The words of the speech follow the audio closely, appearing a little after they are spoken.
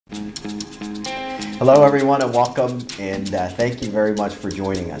Hello, everyone, and welcome, and thank you very much for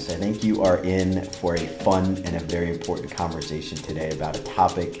joining us. I think you are in for a fun and a very important conversation today about a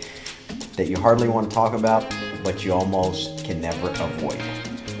topic that you hardly want to talk about, but you almost can never avoid.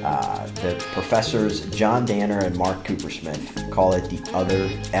 The professors John Danner and Mark Coopersmith call it the other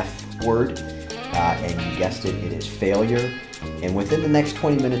F word, and you guessed it, it is failure. And within the next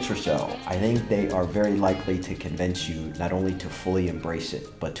 20 minutes or so, I think they are very likely to convince you not only to fully embrace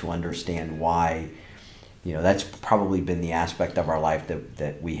it, but to understand why, that's probably been the aspect of our life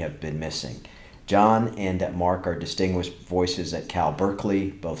that we have been missing. John and Mark are distinguished voices at Cal Berkeley.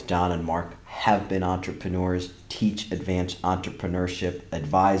 Both John and Mark have been entrepreneurs, teach advanced entrepreneurship,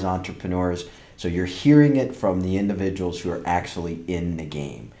 advise entrepreneurs. So you're hearing it from the individuals who are actually in the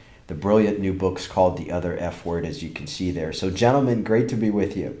game. The brilliant new book's called The Other F Word, as you can see there. So gentlemen, great to be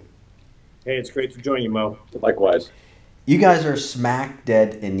with you. Hey, it's great to join you, Mo. Likewise. You guys are smack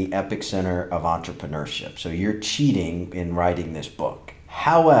dead in the epicenter of entrepreneurship. So you're cheating in writing this book.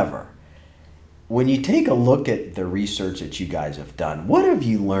 However, when you take a look at the research that you guys have done, what have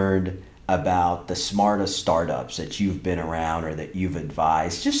you learned about the smartest startups that you've been around or that you've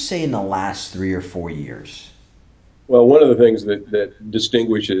advised, just say in the last 3 or 4 years? Well, one of the things that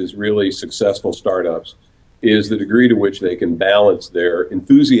distinguishes really successful startups is the degree to which they can balance their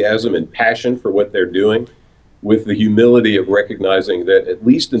enthusiasm and passion for what they're doing with the humility of recognizing that at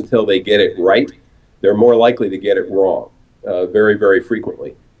least until they get it right, they're more likely to get it wrong very, very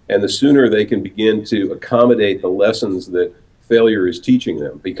frequently. And the sooner they can begin to accommodate the lessons that failure is teaching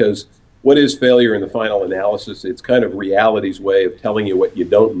them, because what is failure in the final analysis? It's kind of reality's way of telling you what you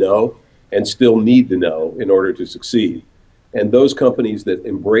don't know and still need to know in order to succeed. And those companies that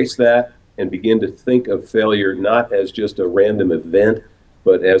embrace that and begin to think of failure not as just a random event,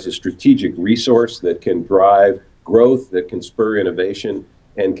 but as a strategic resource that can drive growth, that can spur innovation,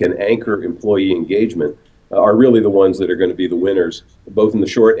 and can anchor employee engagement, are really the ones that are going to be the winners, both in the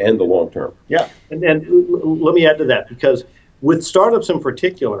short and the long term. Yeah, and let me add to that, because with startups in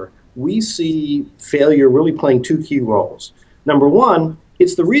particular, we see failure really playing two key roles. Number one,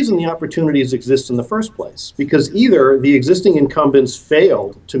 it's the reason the opportunities exist in the first place, because either the existing incumbents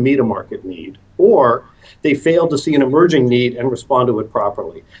failed to meet a market need, or they failed to see an emerging need and respond to it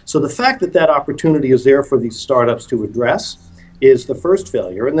properly. So the fact that that opportunity is there for these startups to address is the first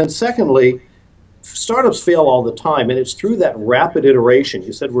failure. And then secondly, startups fail all the time, and it's through that rapid iteration.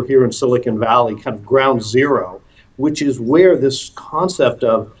 You said we're here in Silicon Valley, kind of ground zero, which is where this concept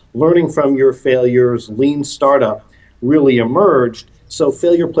of learning from your failures, lean startup, really emerged. So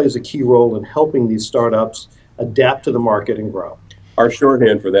failure plays a key role in helping these startups adapt to the market and grow. Our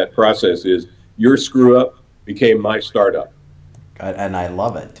shorthand for that process is your screw up became my startup. And I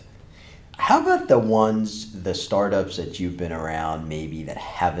love it. How about the startups that you've been around maybe that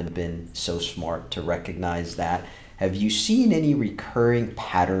haven't been so smart to recognize that? Have you seen any recurring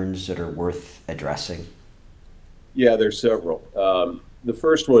patterns that are worth addressing? Yeah, there's several. The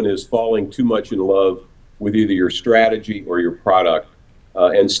first one is falling too much in love with either your strategy or your product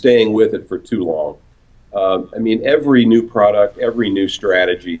and staying with it for too long. Every new product, every new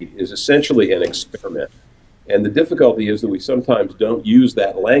strategy is essentially an experiment. And the difficulty is that we sometimes don't use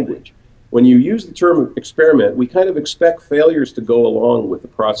that language. When you use the term experiment, we kind of expect failures to go along with the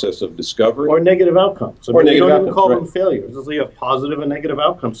process of discovery. Or negative outcomes. Or negative you don't outcomes, even call right. them failures. You have positive and negative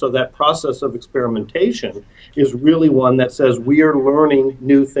outcomes. So that process of experimentation is really one that says we are learning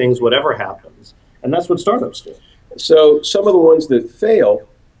new things whatever happens. And that's what startups do. So some of the ones that fail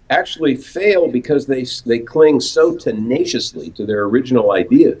actually fail because they cling so tenaciously to their original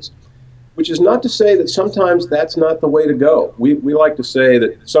ideas, which is not to say that sometimes that's not the way to go. We like to say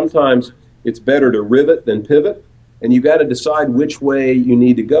that sometimes it's better to rivet than pivot, and you got to decide which way you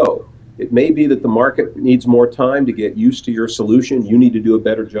need to go. It may be that the market needs more time to get used to your solution. You need to do a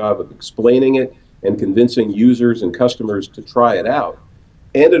better job of explaining it and convincing users and customers to try it out.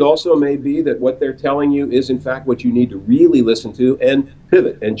 And it also may be that what they're telling you is in fact what you need to really listen to and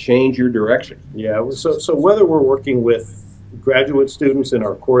pivot and change your direction. Yeah, so whether we're working with graduate students in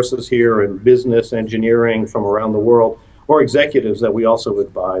our courses here in business, engineering from around the world, or executives that we also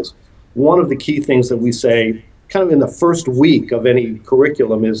advise, one of the key things that we say kind of in the first week of any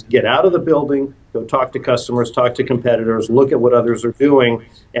curriculum is get out of the building, go talk to customers, talk to competitors, look at what others are doing,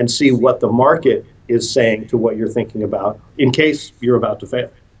 and see what the market is saying to what you're thinking about in case you're about to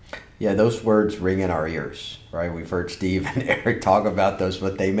fail. Yeah, those words ring in our ears, right? We've heard Steve and Eric talk about those,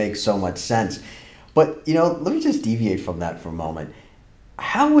 but they make so much sense. But, let me just deviate from that for a moment.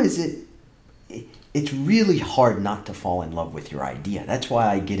 How is it, it's really hard not to fall in love with your idea. That's why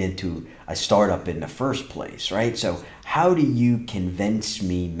I get into a startup in the first place, right? So how do you convince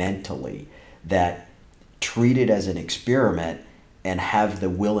me mentally that treat it as an experiment and have the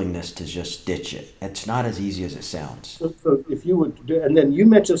willingness to just ditch it. It's not as easy as it sounds. So if you would, and then you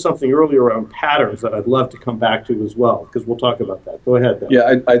mentioned something earlier around patterns that I'd love to come back to as well, because we'll talk about that. Go ahead, Ben.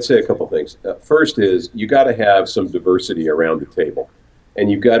 Yeah, I'd say a couple things. First is you got to have some diversity around the table, and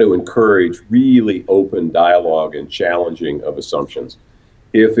you've got to encourage really open dialogue and challenging of assumptions.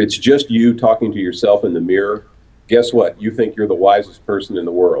 If it's just you talking to yourself in the mirror, guess what? You think you're the wisest person in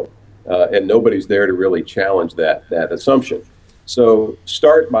the world, and nobody's there to really challenge that assumption. So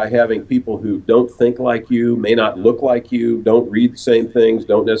start by having people who don't think like you, may not look like you, don't read the same things,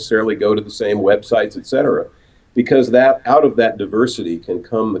 don't necessarily go to the same websites, etc. Because that out of that diversity can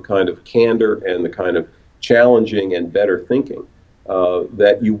come the kind of candor and the kind of challenging and better thinking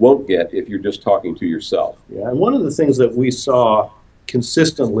that you won't get if you're just talking to yourself. Yeah, and one of the things that we saw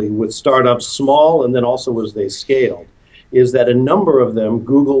consistently with startups, small and then also as they scaled, is that a number of them,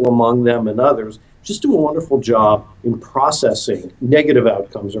 Google among them and others, just do a wonderful job in processing negative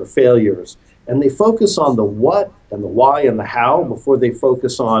outcomes or failures. And they focus on the what and the why and the how before they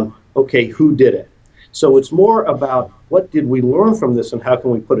focus on, okay, who did it? So it's more about what did we learn from this and how can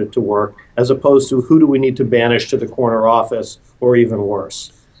we put it to work, as opposed to who do we need to banish to the corner office or even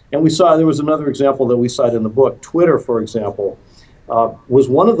worse. And we saw, there was another example that we cite in the book. Twitter, for example, was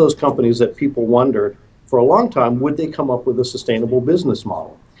one of those companies that people wondered for a long time, would they come up with a sustainable business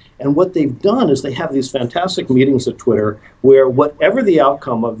model? And what they've done is they have these fantastic meetings at Twitter where whatever the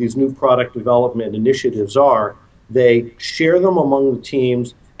outcome of these new product development initiatives are, they share them among the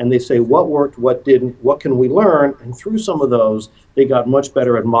teams and they say what worked, what didn't, what can we learn? And through some of those, they got much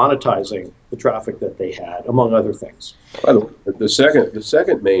better at monetizing the traffic that they had, among other things. By the way, the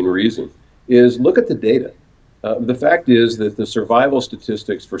second main reason is look at the data. The fact is that the survival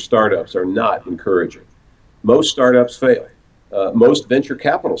statistics for startups are not encouraging. Most startups fail. Most venture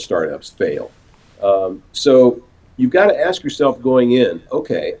capital startups fail. So you've got to ask yourself going in,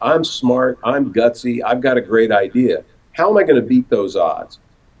 okay, I'm smart, I'm gutsy, I've got a great idea. How am I going to beat those odds?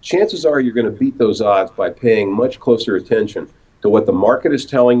 Chances are you're going to beat those odds by paying much closer attention to what the market is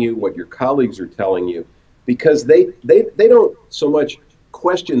telling you, what your colleagues are telling you, because they don't so much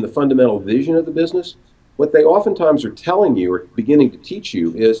question the fundamental vision of the business. What they oftentimes are telling you or beginning to teach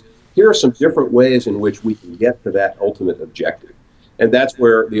you is, here are some different ways in which we can get to that ultimate objective. And that's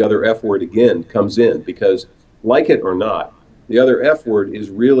where the other F word again comes in, because like it or not, the other F word is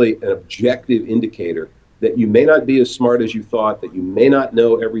really an objective indicator that you may not be as smart as you thought, that you may not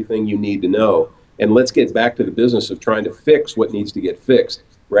know everything you need to know. And let's get back to the business of trying to fix what needs to get fixed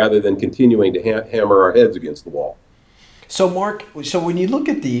rather than continuing to hammer our heads against the wall. So Mark, so when you look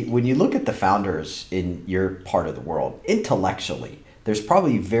at the founders in your part of the world, intellectually, there's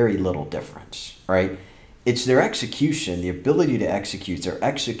probably very little difference, right? It's their execution, the ability to execute, their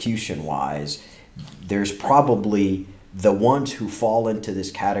execution-wise, there's probably the ones who fall into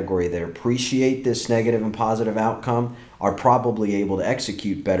this category that appreciate this negative and positive outcome are probably able to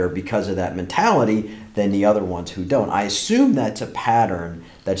execute better because of that mentality than the other ones who don't. I assume that's a pattern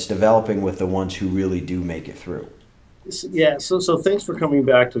that's developing with the ones who really do make it through. Yeah, so thanks for coming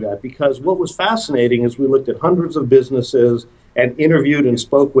back to that, because what was fascinating is we looked at hundreds of businesses and interviewed and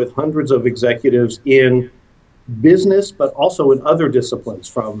spoke with hundreds of executives in business, but also in other disciplines,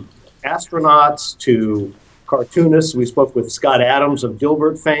 from astronauts to cartoonists. We spoke with Scott Adams of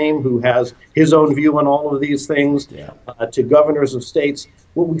Dilbert fame, who has his own view on all of these things, to governors of states.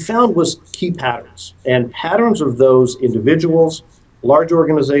 What we found was key patterns, and patterns of those individuals, large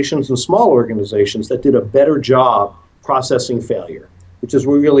organizations and small organizations that did a better job processing failure, which is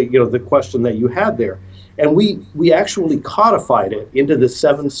really, the question that you had there. And we actually codified it into the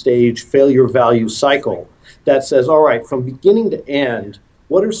 7-stage failure value cycle that says, all right, from beginning to end,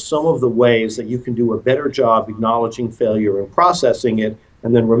 what are some of the ways that you can do a better job acknowledging failure and processing it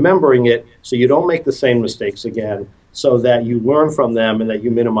and then remembering it so you don't make the same mistakes again, so that you learn from them and that you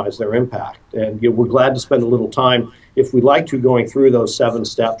minimize their impact. And we're glad to spend a little time, if we'd like to, going through those 7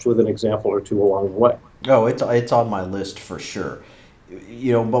 steps with an example or two along the way. Oh, it's on my list for sure.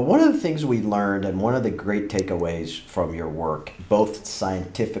 But one of the things we learned, and one of the great takeaways from your work, both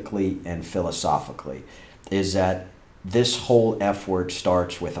scientifically and philosophically, is that this whole F word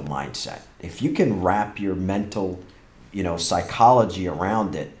starts with a mindset. If you can wrap your mental, psychology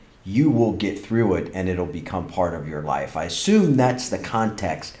around it, you will get through it and it'll become part of your life. I assume that's the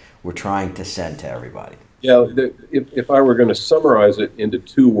context we're trying to send to everybody. Yeah, if I were going to summarize it into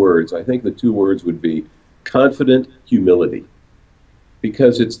 2 words, I think the 2 words would be confident humility,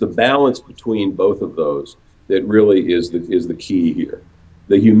 because it's the balance between both of those that really is the key here.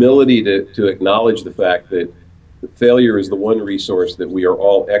 The humility to acknowledge the fact that that failure is the one resource that we are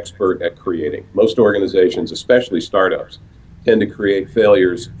all expert at creating. Most organizations, especially startups, tend to create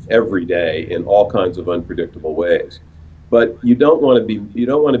failures every day in all kinds of unpredictable ways. But you don't want to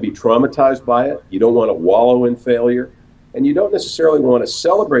be traumatized by it. You don't want to wallow in failure, and you don't necessarily want to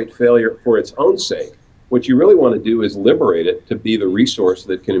celebrate failure for its own sake. What you really want to do is liberate it to be the resource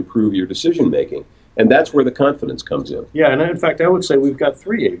that can improve your decision making. And that's where the confidence comes in. Yeah, and in fact, I would say we've got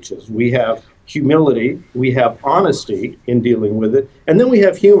 3 H's. We have humility, we have honesty in dealing with it, and then we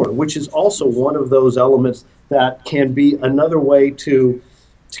have humor, which is also one of those elements that can be another way to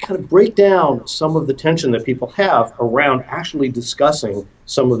kind of break down some of the tension that people have around actually discussing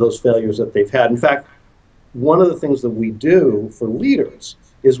some of those failures that they've had. In fact, one of the things that we do for leaders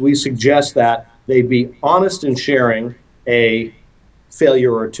is we suggest that they be honest in sharing a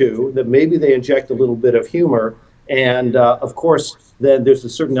failure or two, that maybe they inject a little bit of humor, and of course, then there's a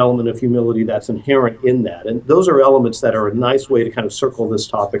certain element of humility that's inherent in that. And those are elements that are a nice way to kind of circle this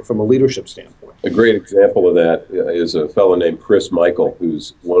topic from a leadership standpoint. A great example of that is a fellow named Chris Michael,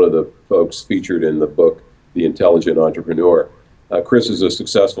 who's one of the folks featured in the book, The Intelligent Entrepreneur. Chris is a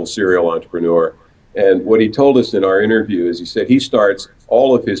successful serial entrepreneur. And what he told us in our interview is he said he starts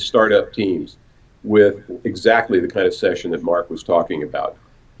all of his startup teams with exactly the kind of session that Mark was talking about.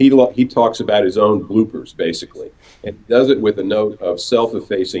 He talks about his own bloopers, basically, and he does it with a note of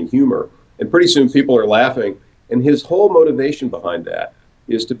self-effacing humor. And pretty soon people are laughing, and his whole motivation behind that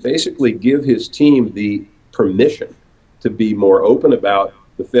is to basically give his team the permission to be more open about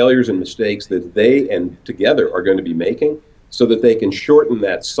the failures and mistakes that they and together are going to be making, so that they can shorten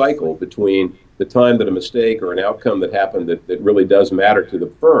that cycle between the time that a mistake or an outcome that happened that really does matter to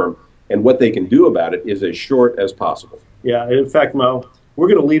the firm, and what they can do about it is as short as possible. Yeah, in fact, Mo, we're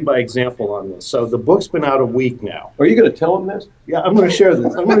going to lead by example on this. So the book's been out a week now. Are you going to tell them this? Yeah, I'm going to share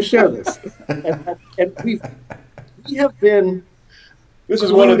this. I'm going to share this. And we have been... This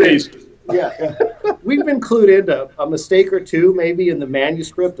is one of these. Yeah. We've been clued into a mistake or two, maybe in the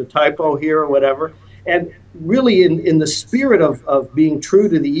manuscript, a typo here or whatever. And really in the spirit of being true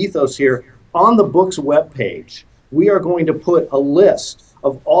to the ethos here, on the book's webpage, we are going to put a list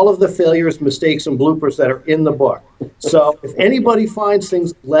of all of the failures, mistakes, and bloopers that are in the book. So if anybody finds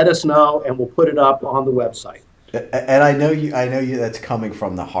things, let us know, and we'll put it up on the website. And I know you. That's coming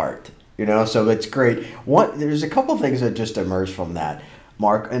from the heart. So it's great. There's a couple things that just emerged from that,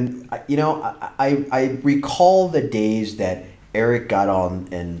 Mark. And I recall the days that Eric got on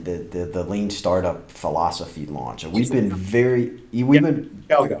and the Lean Startup philosophy launch, and we've been very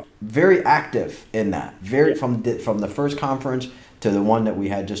active in that. From the first conference to the one that we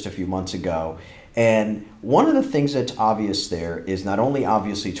had just a few months ago. And one of the things that's obvious there is not only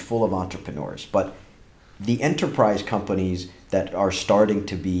obviously it's full of entrepreneurs, but the enterprise companies that are starting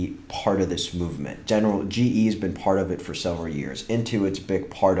to be part of this movement. GE has been part of it for several years. Intuit's a big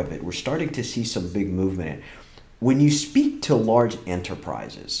part of it. We're starting to see some big movement in it. When you speak to large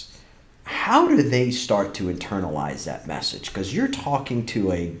enterprises, how do they start to internalize that message? Because you're talking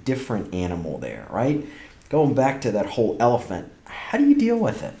to a different animal there, right? Going back to that whole elephant, how do you deal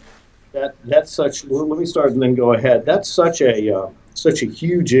with it? That's such. Well, let me start and then go ahead. That's such a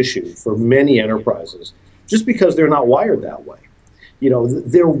huge issue for many enterprises, just because they're not wired that way.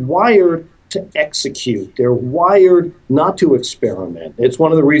 They're wired to execute. They're wired not to experiment. It's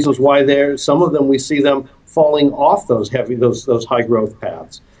one of the reasons why some of them we see them falling off those high growth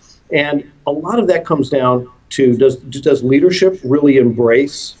paths, and a lot of that comes down to does leadership really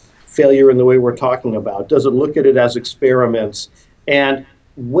embrace failure in the way we're talking about? Does it look at it as experiments? And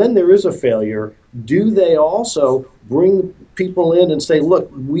when there is a failure, do they also bring people in and say, look,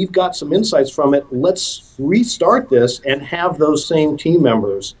 we've got some insights from it, let's restart this and have those same team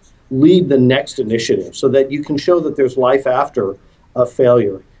members lead the next initiative so that you can show that there's life after a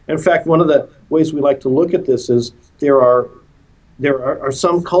failure. In fact, one of the ways we like to look at this is there are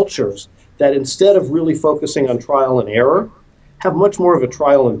some cultures that instead of really focusing on trial and error, have much more of a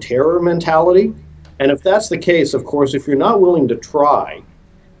trial and terror mentality. And if that's the case, of course, if you're not willing to try,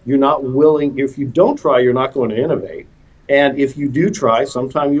 if you don't try, you're not going to innovate. And if you do try,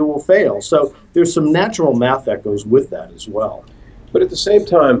 sometime you will fail. So there's some natural math that goes with that as well. But at the same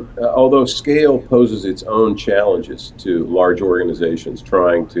time, although scale poses its own challenges to large organizations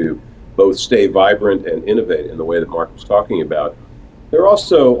trying to both stay vibrant and innovate in the way that Mark was talking about, there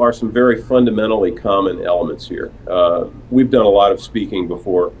also are some very fundamentally common elements here. We've done a lot of speaking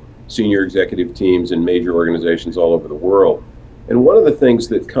before senior executive teams in major organizations all over the world. And one of the things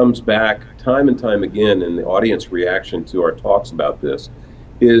that comes back time and time again in the audience reaction to our talks about this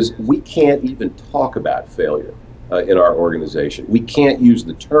is we can't even talk about failure in our organization. We can't use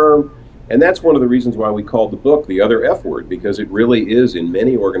the term. And that's one of the reasons why we called the book The Other F Word, because it really is, in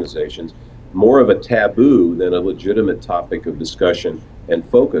many organizations, more of a taboo than a legitimate topic of discussion and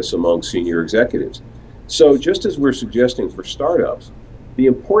focus among senior executives. So just as we're suggesting for startups, the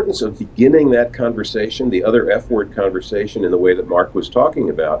importance of beginning that conversation, the other F word conversation, in the way that Mark was talking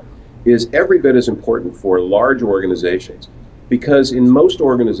about, is every bit as important for large organizations. Because in most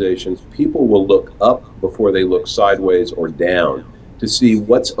organizations, people will look up before they look sideways or down to see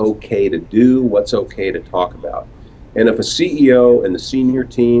what's okay to do, what's okay to talk about. And if a CEO and the senior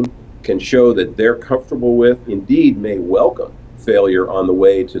team can show that they're comfortable with, indeed may welcome failure on the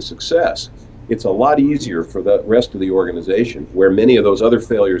way to success, it's a lot easier for the rest of the organization, where many of those other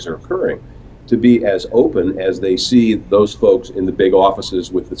failures are occurring, to be as open as they see those folks in the big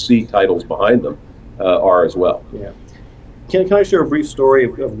offices with the C titles behind them are as well. Yeah. Can I share a brief story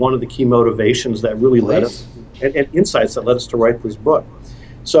of one of the key motivations that really led us, and insights that led us to write this book?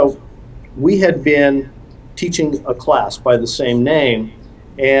 So we had been teaching a class by the same name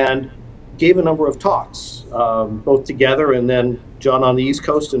and gave a number of talks, both together and then John on the East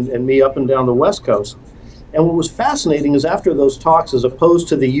Coast and me up and down the West Coast. And what was fascinating is after those talks, as opposed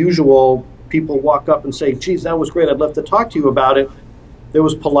to the usual people walk up and say, geez, that was great, I'd love to talk to you about it, there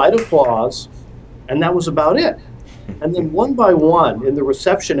was polite applause, and that was about it. And then one by one in the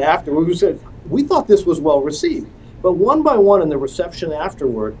reception afterward, we said, we thought this was well received. But one by one in the reception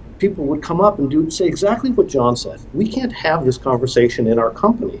afterward, people would come up and say exactly what John said. We can't have this conversation in our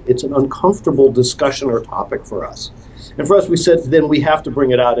company. It's an uncomfortable discussion or topic for us. And for us, we said, then we have to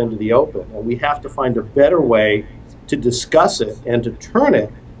bring it out into the open, and we have to find a better way to discuss it and to turn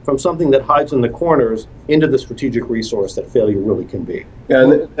it from something that hides in the corners into the strategic resource that failure really can be. Yeah,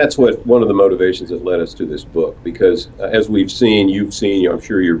 and that's one of the motivations that led us to this book, because as we've seen, you've seen, I'm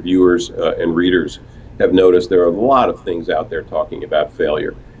sure your viewers and readers have noticed, there are a lot of things out there talking about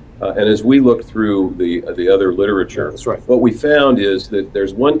failure. And as we look through the other literature, that's right, what we found is that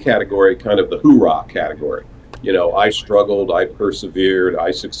there's one category, kind of the hoorah category. You know, I struggled, I persevered,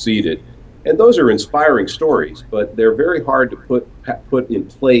 I succeeded. And those are inspiring stories, but they're very hard to put in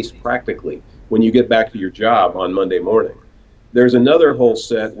place practically when you get back to your job on Monday morning. There's another whole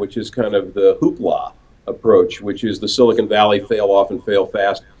set, which is kind of the hoopla approach, which is the Silicon Valley fail often, fail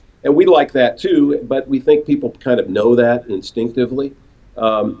fast. And we like that too, but we think people kind of know that instinctively.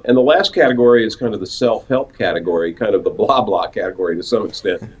 And the last category is kind of the self-help category, kind of the blah blah category to some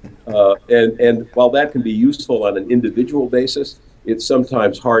extent. And while that can be useful on an individual basis, it's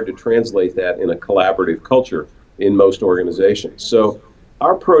sometimes hard to translate that in a collaborative culture in most organizations. So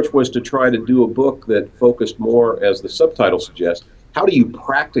our approach was to try to do a book that focused more, as the subtitle suggests, how do you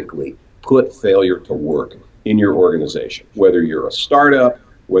practically put failure to work in your organization, whether you're a startup,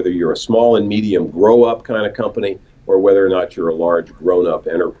 whether you're a small and medium grow-up kind of company, or whether or not you're a large grown-up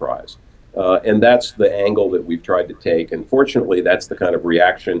enterprise. And that's the angle that we've tried to take. And fortunately, that's the kind of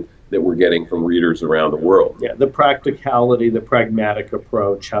reaction that we're getting from readers around the world. Yeah, the practicality, the pragmatic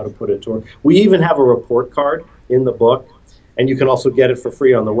approach, how to put it to work. We even have a report card in the book, and you can also get it for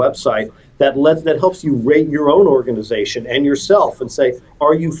free on the website, that helps you rate your own organization and yourself and say,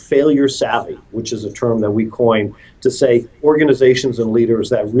 are you failure savvy, which is a term that we coined to say organizations and leaders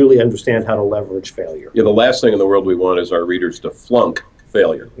that really understand how to leverage failure. Yeah, the last thing in the world we want is our readers to flunk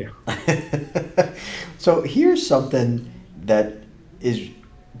failure. Yeah. So here's something that is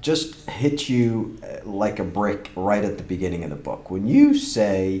just hits you like a brick right at the beginning of the book. When you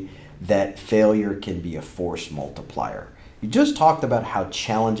say that failure can be a force multiplier, you just talked about how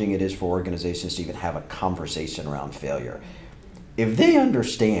challenging it is for organizations to even have a conversation around failure. If they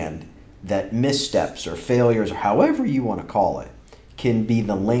understand that missteps or failures, or however you want to call it, can be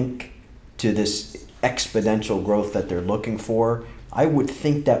the link to this exponential growth that they're looking for, I would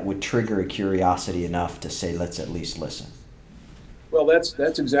think that would trigger a curiosity enough to say, let's at least listen. Well, that's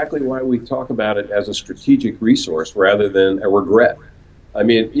exactly why we talk about it as a strategic resource rather than a regret. I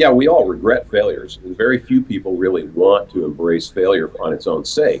mean, yeah, we all regret failures, and very few people really want to embrace failure on its own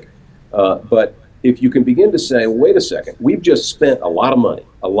sake. But if you can begin to say, wait a second, we've just spent a lot of money,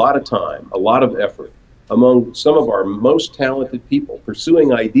 a lot of time, a lot of effort among some of our most talented people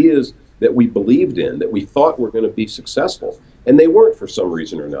pursuing ideas that we believed in, that we thought were going to be successful, and they weren't for some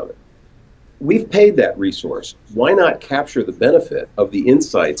reason or another. We've paid that resource. Why not capture the benefit of the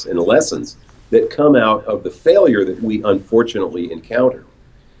insights and lessons that come out of the failure that we unfortunately encounter?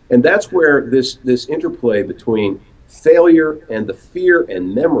 And that's where this interplay between failure and the fear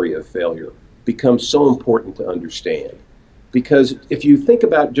and memory of failure becomes so important to understand. Because if you think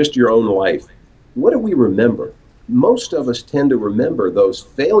about just your own life, what do we remember? Most of us tend to remember those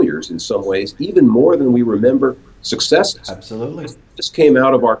failures in some ways even more than we remember successes. Absolutely. This came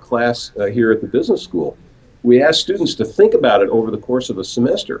out of our class here at the business school. We asked students to think about it over the course of a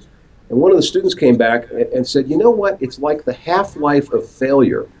semester. And one of the students came back and said, you know what? It's like the half-life of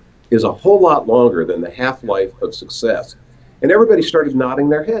failure is a whole lot longer than the half-life of success. And everybody started nodding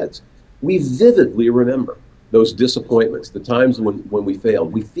their heads. We vividly remember those disappointments, the times when we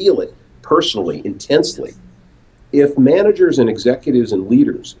failed. We feel it personally, intensely. If managers and executives and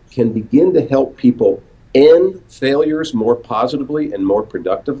leaders can begin to help people end failures more positively and more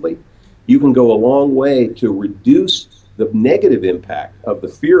productively, you can go a long way to reduce the negative impact of the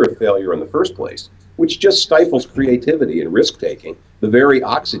fear of failure in the first place, which just stifles creativity and risk-taking, the very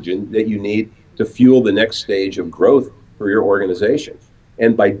oxygen that you need to fuel the next stage of growth for your organization.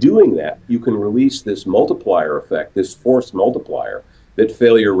 And by doing that, you can release this multiplier effect, this force multiplier that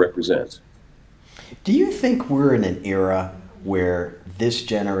failure represents. Do you think we're in an era where this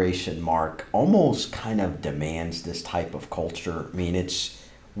generation, Mark, almost kind of demands this type of culture? I mean,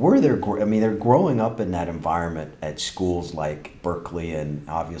 they're growing up in that environment at schools like Berkeley and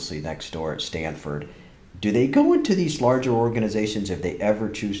obviously next door at Stanford. Do they go into these larger organizations, if they ever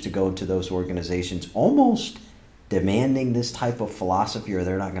choose to go into those organizations, almost demanding this type of philosophy, or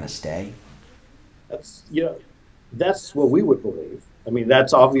they're not going to stay? That's what we would believe. I mean,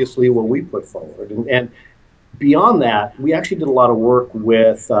 that's obviously what we put forward. And beyond that, we actually did a lot of work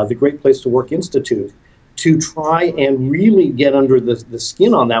with the Great Place to Work Institute to try and really get under the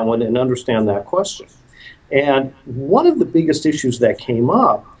skin on that one and understand that question. And one of the biggest issues that came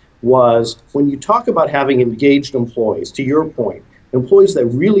up was when you talk about having engaged employees, to your point, employees that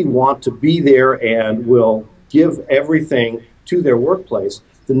really want to be there and will give everything to their workplace,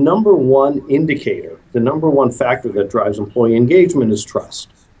 the number one indicator, the number one factor that drives employee engagement is trust.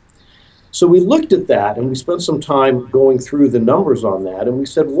 So we looked at that and we spent some time going through the numbers on that, and we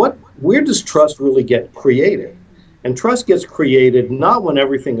said, where does trust really get created? And trust gets created not when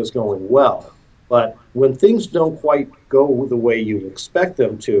everything is going well, but when things don't quite go the way you expect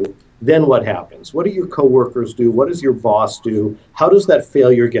them to. Then what happens? What do your coworkers do? What does your boss do? How does that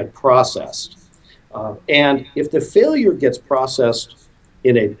failure get processed? And if the failure gets processed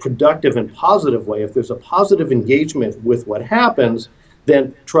in a productive and positive way, if there's a positive engagement with what happens,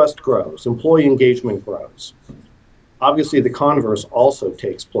 then trust grows, employee engagement grows. Obviously, the converse also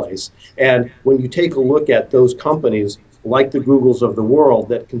takes place. And when you take a look at those companies like the Googles of the world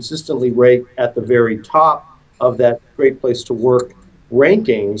that consistently rate at the very top of that Great Place to Work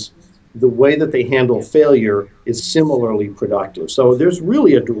rankings, the way that they handle failure is similarly productive. So there's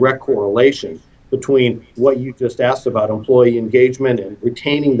really a direct correlation between what you just asked about employee engagement and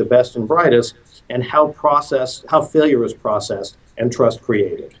retaining the best and brightest, and how failure is processed and trust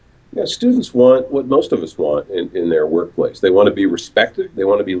created. Yeah, students want what most of us want in their workplace. They want to be respected, they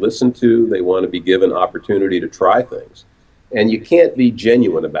want to be listened to, they want to be given opportunity to try things. And you can't be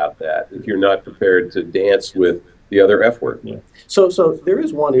genuine about that if you're not prepared to dance with the other F word. Yeah. So there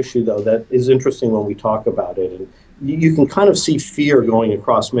is one issue, though, that is interesting when we talk about it. And you can kind of see fear going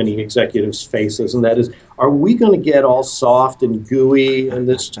across many executives' faces, and that is, are we going to get all soft and gooey in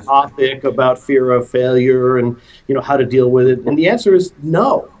this topic about fear of failure and how to deal with it? And the answer is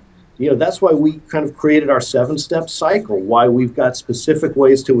no. That's why we kind of created our 7-step cycle, why we've got specific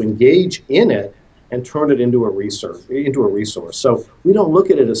ways to engage in it and turn it into a resource. So we don't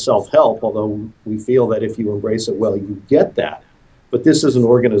look at it as self-help, although we feel that if you embrace it well, you get that. But this is an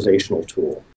organizational tool.